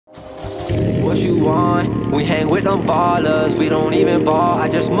What you want? We hang with them ballers, we don't even ball. I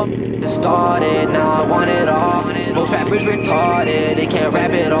just started, now I want it all. Most rappers retarded, they can't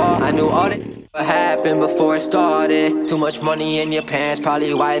rap it all. I knew all that what happened before it started. Too much money in your pants,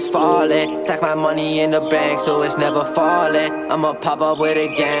 probably why it's falling. Stack my money in the bank so it's never falling. I'ma pop up with it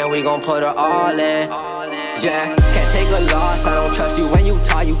again, we gon' put her all in. Yeah, can't take a loss, I don't trust you when you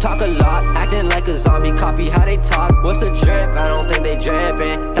talk a lot. Acting like a zombie, copy how they talk. What's the drip? I don't think they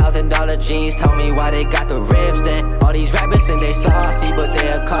drippin'. $1,000 jeans, tell me why they got the ribs then. All these rappers think they saucy, but they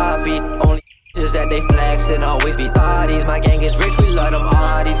a copy. Only is that they flex and always be thotties. My gang is rich, we love them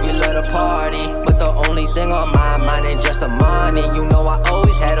oddies, we love to party. But the only thing on my mind ain't just the money. You know I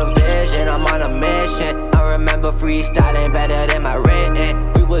always had a vision, I'm on a mission. I remember freestyling better than my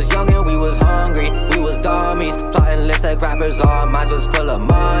written. We was young and we was hungry, we was dummies. Plotting lists like rappers, all minds was full of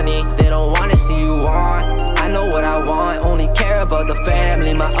money. They don't wanna see you on, I know what I want. Only care about the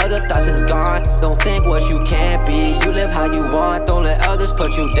family, my other thoughts is gone. Don't think what you can't be, you live how you want. Don't let others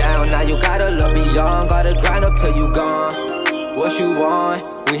put you down, now you gotta look beyond. Gotta grind up till you gone. What you want?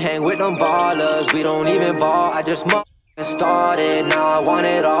 We hang with them ballers, we don't even ball. I just started, now I want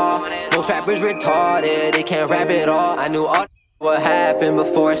it all. Most rappers retarded, they can't rap it all. I knew all what happened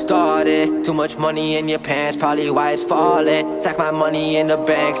before it started. Too much money in your pants, probably why it's falling. Stack my money in the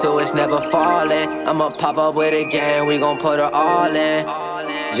bank so it's never falling. I'ma pop up with it again, we gon' put her all in.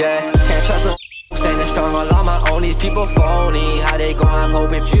 Yeah, can't trust no standing strong all on my own. These people phony, how they go, I'm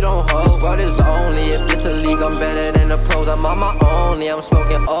hoping if you don't hold. This world is lonely, if this a league I'm better than the pros. I'm on my only, I'm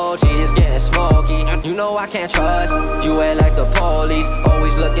smoking OG, it's getting smoky. You know I can't trust, you ain't like the police.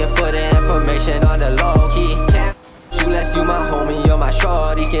 Always looking for the information on the low key. Can't you less, you my homie, you're my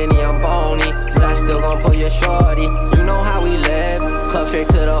shorty. Skinny, I'm bony, but I still gon' pull your shorty. You know how we live, club straight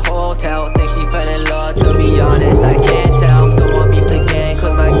to the hotel. Think she fell in love, to be honest, I can't tell. Don't want beef the gang,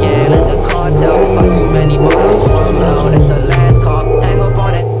 cause my gang like the cartel. Fuck too many bottles, I'm out at the last call. Hang up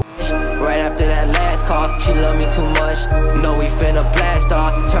on that right after that last call. She love me too much, know we finna blast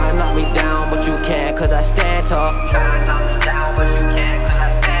off. Try and knock me down, but you can't, cause I stand tall. Try and knock me down, but you can't, cause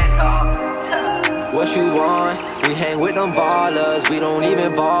I stand tall. What you want? We hang with them ballers, we don't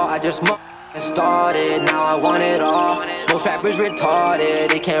even ball. I just started, now I want it all. Most rappers retarded,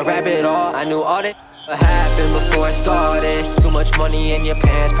 they can't rap it all. I knew all that happened before it started. Too much money in your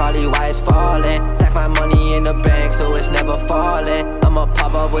pants, probably why it's falling. Stack my money in the bank so it's never falling. I'ma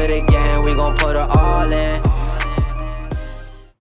pop up with it again, we gon' put her all in.